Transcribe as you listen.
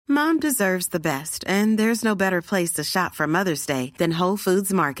Mom deserves the best, and there's no better place to shop for Mother's Day than Whole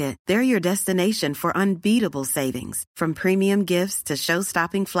Foods Market. They're your destination for unbeatable savings, from premium gifts to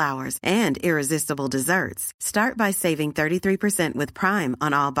show-stopping flowers and irresistible desserts. Start by saving 33% with Prime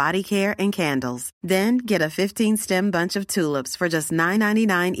on all body care and candles. Then get a 15-stem bunch of tulips for just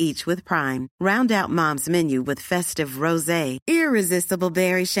 $9.99 each with Prime. Round out Mom's menu with festive rosé, irresistible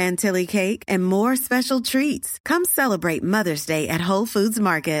berry chantilly cake, and more special treats. Come celebrate Mother's Day at Whole Foods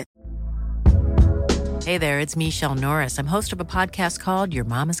Market. Hey there, it's Michelle Norris. I'm host of a podcast called Your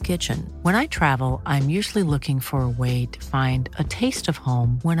Mama's Kitchen. When I travel, I'm usually looking for a way to find a taste of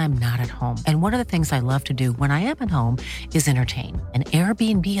home when I'm not at home. And one of the things I love to do when I am at home is entertain. And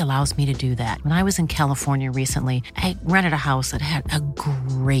Airbnb allows me to do that. When I was in California recently, I rented a house that had a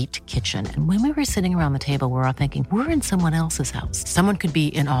great kitchen. And when we were sitting around the table, we were all thinking, we're in someone else's house. Someone could be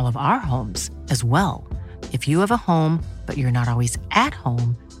in all of our homes as well. If you have a home, but you're not always at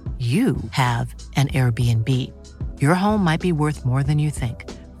home, you have an Airbnb. Your home might be worth more than you think.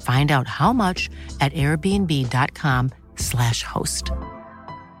 Find out how much at airbnb.com/host. Down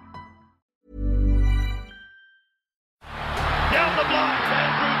the block,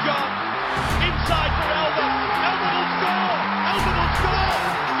 Andrew John. Inside for Elba. Elba will score. Elba will score.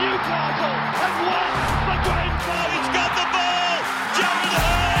 Newcastle have won the Grand Final. He's got the ball. Jared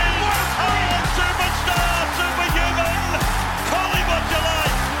Hayes. Oh, superstar, superhuman. Call him what you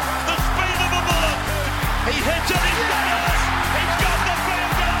like. The speed of a bullet. He hits it. He's got it. He's got the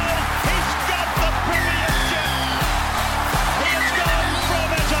field goal. He's got the premiership. He has gone from,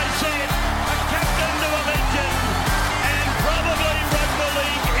 as I said, a captain to a legend, and probably rugby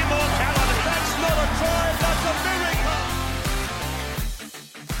league immortality. That's not a try. That's a miracle.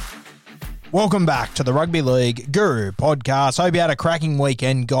 Welcome back to the Rugby League Guru podcast. Hope you had a cracking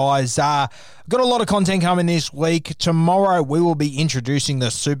weekend, guys. Got a lot of content coming this week. Tomorrow, we will be introducing the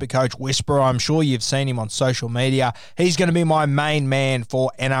Supercoach Whisperer. I'm sure you've seen him on social media. He's going to be my main man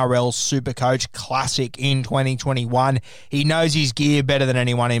for NRL Supercoach Classic in 2021. He knows his gear better than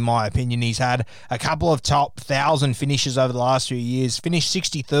anyone, in my opinion. He's had a couple of top 1,000 finishes over the last few years. Finished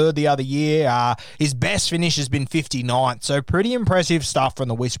 63rd the other year. His best finish has been 59th. So pretty impressive stuff from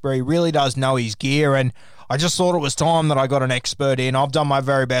the Whisperer. He really does know his gear, and I just thought it was time that I got an expert in. I've done my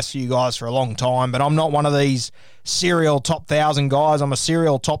very best for you guys for a long time, but I'm not one of these serial top 1,000 guys. I'm a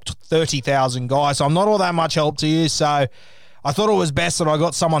serial top 30,000 guy, so I'm not all that much help to you. So I thought it was best that I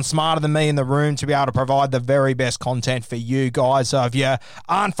got someone smarter than me in the room to be able to provide the very best content for you guys. So if you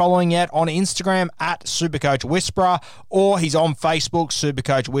aren't following yet, on Instagram at Supercoach Whisperer, or he's on Facebook,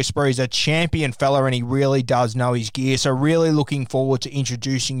 Supercoach Whisperer. He's a champion fella and he really does know his gear. So really looking forward to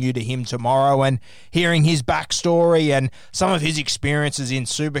introducing you to him tomorrow and hearing his backstory and some of his experiences in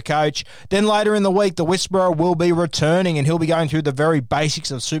Supercoach. Then later in the week, the Whisperer will be returning and he'll be going through the very basics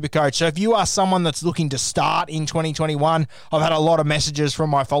of Supercoach. So if you are someone that's looking to start in 2021, I've had a lot of messages from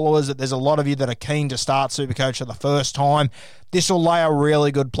my followers that there's a lot of you that are keen to start Supercoach for the first time. This will lay a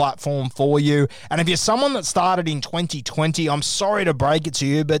really good platform for you. And if you're someone that started in 2020, I'm sorry to break it to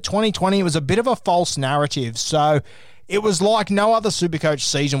you, but 2020 was a bit of a false narrative. So it was like no other Supercoach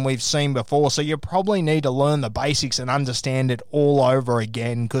season we've seen before. So you probably need to learn the basics and understand it all over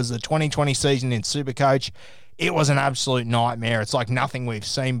again, because the 2020 season in Supercoach, it was an absolute nightmare. It's like nothing we've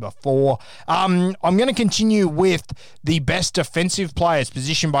seen before. I'm going to continue with the best defensive players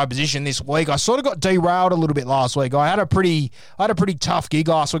position by position this week. I sort of got derailed a little bit last week. I had a pretty tough gig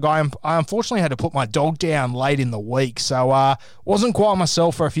last week. I unfortunately had to put my dog down late in the week, so wasn't quite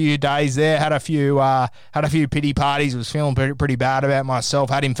myself for a few days there. Had a few pity parties. Was feeling pretty bad about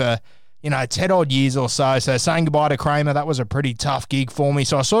myself. Had him for 10 odd years or so. So saying goodbye to Kramer, that was a pretty tough gig for me.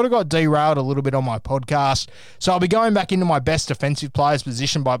 So I sort of got derailed a little bit on my podcast. So I'll be going back into my best defensive players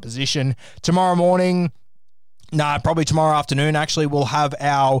position by position tomorrow morning. No, probably tomorrow afternoon, actually, we'll have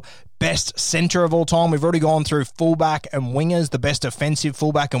our best centre of all time. We've already gone through fullback and wingers, the best offensive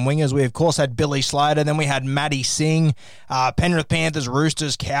fullback and wingers. We, of course, had Billy Slater. Then we had Matty Singh, Penrith Panthers,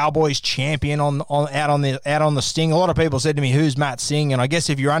 Roosters, Cowboys champion out on the Sting. A lot of people said to me, who's Matt Singh? And I guess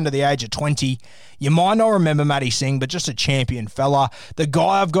if you're under the age of 20, you might not remember Matty Singh, but just a champion fella. The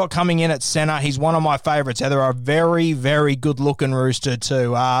guy I've got coming in at centre, he's one of my favourites. They're a very, very good-looking Rooster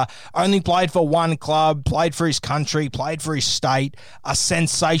too. Only played for one club, played for his country, played for his state. A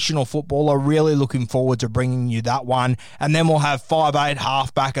sensational footballer. Really looking forward to bringing you that one. And then we'll have 5'8",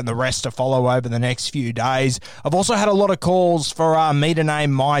 halfback and the rest to follow over the next few days. I've also had a lot of calls for me to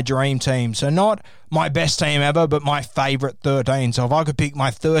name my dream team. So not my best team ever, but my favourite 13. So if I could pick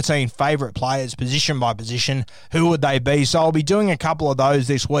my 13 favourite players position by position, who would they be? So I'll be doing a couple of those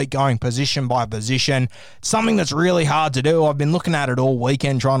this week, going position by position. Something that's really hard to do. I've been looking at it all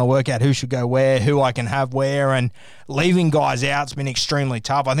weekend, trying to work out who should go where, who I can have where, and leaving guys out has been extremely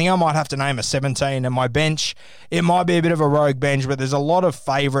tough. I think I might have to name a 17, and my bench, it might be a bit of a rogue bench, but there's a lot of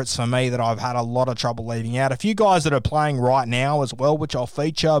favourites for me that I've had a lot of trouble leaving out. A few guys that are playing right now as well, which I'll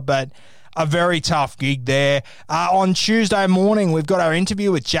feature, but a very tough gig there. On Tuesday morning, we've got our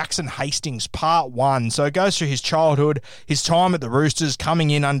interview with Jackson Hastings, part 1. So it goes through his childhood, his time at the Roosters, coming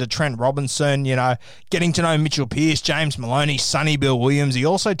in under Trent Robinson, getting to know Mitchell Pearce, James Maloney, Sonny Bill Williams. He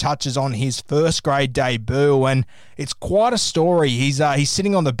also touches on his first grade debut, and it's quite a story. He's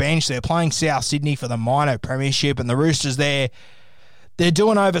sitting on the bench. They're playing South Sydney for the minor premiership, and the Roosters they're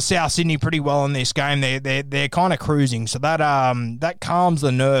doing over South Sydney pretty well in this game. They're kind of cruising, so that calms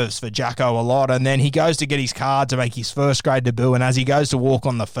the nerves for Jacko a lot. And then he goes to get his card to make his first grade debut, and as he goes to walk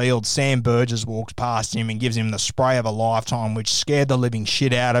on the field, Sam Burgess walks past him and gives him the spray of a lifetime, which scared the living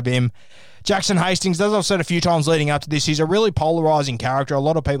shit out of him. Jackson Hastings, as I've said a few times leading up to this, he's a really polarising character. A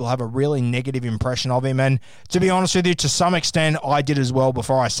lot of people have a really negative impression of him, and to be honest with you, to some extent, I did as well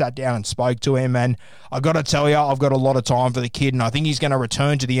before I sat down and spoke to him, and I've got to tell you, I've got a lot of time for the kid, and I think he's going to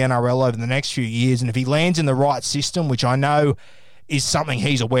return to the NRL over the next few years, and if he lands in the right system, which I know is something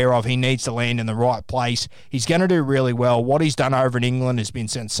he's aware of, he needs to land in the right place, he's going to do really well. What he's done over in England has been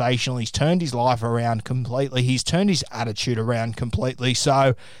sensational. He's turned his life around completely. He's turned his attitude around completely.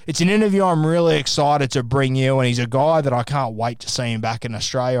 So it's an interview I'm really excited to bring you, and he's a guy that I can't wait to see him back in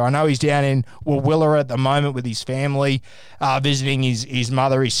Australia. I know he's down in Woolloomooloo at the moment with his family, visiting his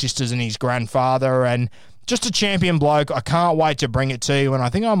mother, his sisters, and his grandfather, and just a champion bloke. I can't wait to bring it to you, and I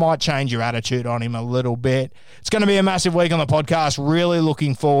think I might change your attitude on him a little bit. It's going to be a massive week on the podcast. Really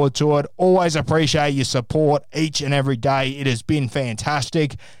looking forward to it. Always appreciate your support each and every day. It has been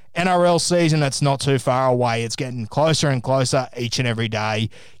fantastic. NRL season, that's not too far away. It's getting closer and closer each and every day.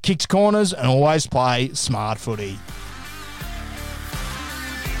 Kicked corners and always play smart footy.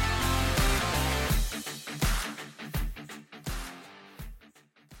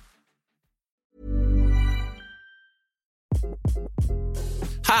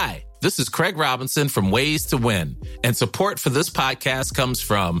 Hi, this is Craig Robinson from Ways to Win, and support for this podcast comes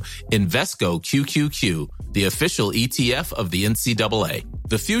from Invesco QQQ, the official ETF of the NCAA.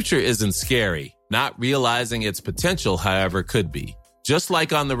 The future isn't scary. Not realizing its potential, however, could be. Just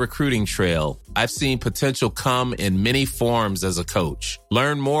like on the recruiting trail, I've seen potential come in many forms as a coach.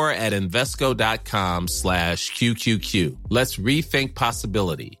 Learn more at Invesco.com/QQQ. Let's rethink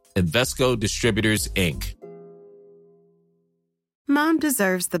possibility. Invesco Distributors, Inc. Mom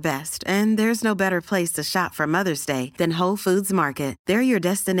deserves the best, and there's no better place to shop for Mother's Day than Whole Foods Market. They're your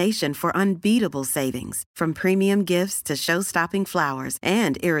destination for unbeatable savings, from premium gifts to show-stopping flowers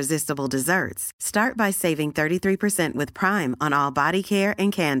and irresistible desserts. Start by saving 33% with Prime on all body care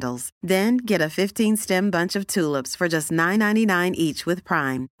and candles. Then get a 15-stem bunch of tulips for just $9.99 each with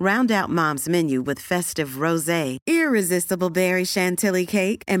Prime. Round out Mom's menu with festive rosé, irresistible berry chantilly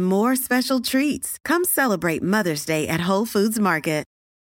cake, and more special treats. Come celebrate Mother's Day at Whole Foods Market.